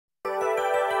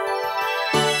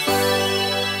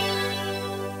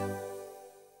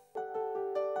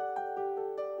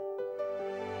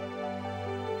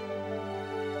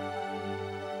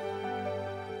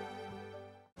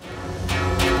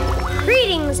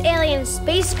alien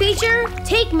space creature,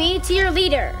 take me to your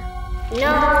leader.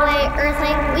 No way,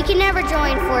 Earthling. We can never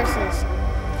join forces.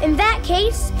 In that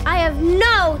case, I have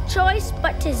no choice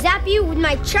but to zap you with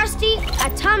my trusty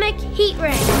atomic heat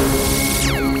ray.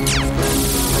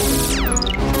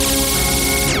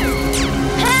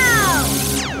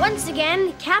 Pow! Once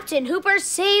again, Captain Hooper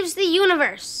saves the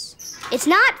universe. It's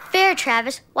not fair,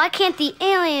 Travis. Why can't the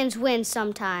aliens win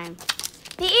sometime?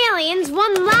 The aliens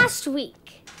won last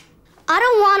week. I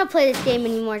don't want to play this game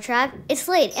anymore, Trav. It's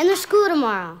late, and there's school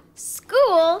tomorrow.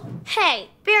 School? Hey,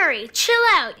 Barry, chill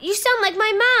out. You sound like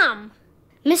my mom.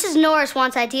 Mrs. Norris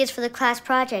wants ideas for the class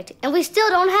project, and we still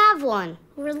don't have one.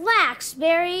 Relax,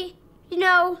 Barry. You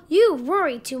know, you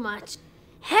worry too much.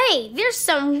 Hey, there's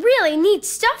some really neat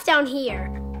stuff down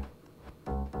here.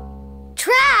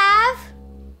 Trav!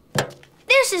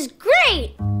 This is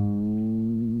great!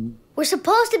 We're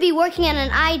supposed to be working on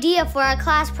an idea for our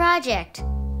class project.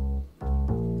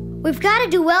 We've got to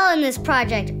do well in this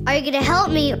project. Are you going to help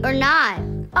me or not?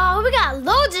 Oh, we got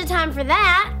loads of time for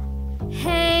that.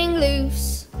 Hang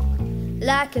loose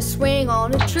like a swing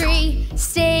on a tree.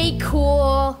 Stay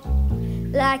cool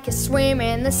like a swim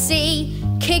in the sea.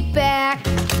 Kick back,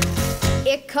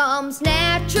 it comes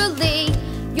naturally.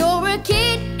 You're a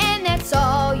kid and that's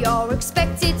all you're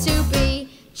expected to be.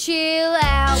 Chill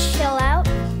out. Chill out?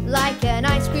 Like an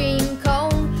ice cream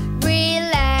cone.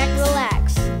 Relax.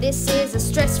 Relax. This is a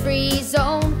stress-free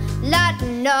zone.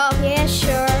 Lighten up. Yeah,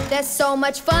 sure. There's so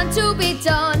much fun to be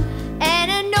done,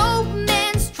 and an old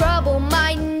man's trouble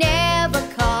might never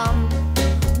come.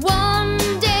 One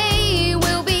day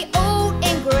we'll be old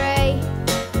and gray,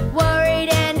 worried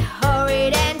and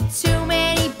hurried and too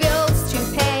many bills to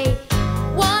pay.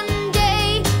 One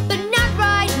day, but not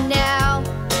right now.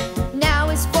 Now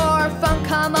is for fun,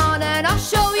 come on and I'll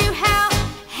show you how.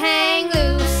 Hang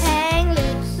loose. Hang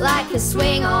loose. Like a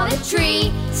swing on a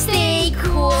tree. Stay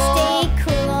cool. Stay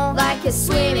cool. Like a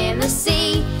swim in the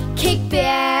sea. Kick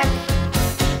back,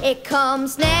 it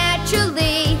comes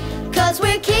naturally. 'Cause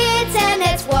we're kids and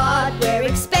that's what we're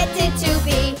expected to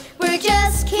be. We're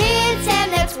just kids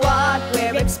and that's what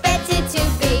we're expected to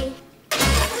be.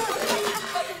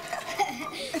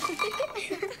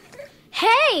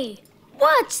 Hey,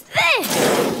 what's this?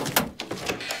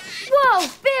 Whoa,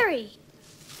 Barry.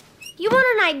 You want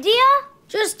an idea?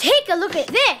 Just take a look at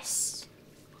this.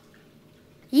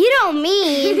 You don't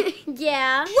mean...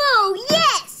 Yeah. Whoa,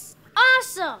 yes!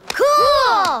 Awesome.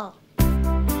 Cool!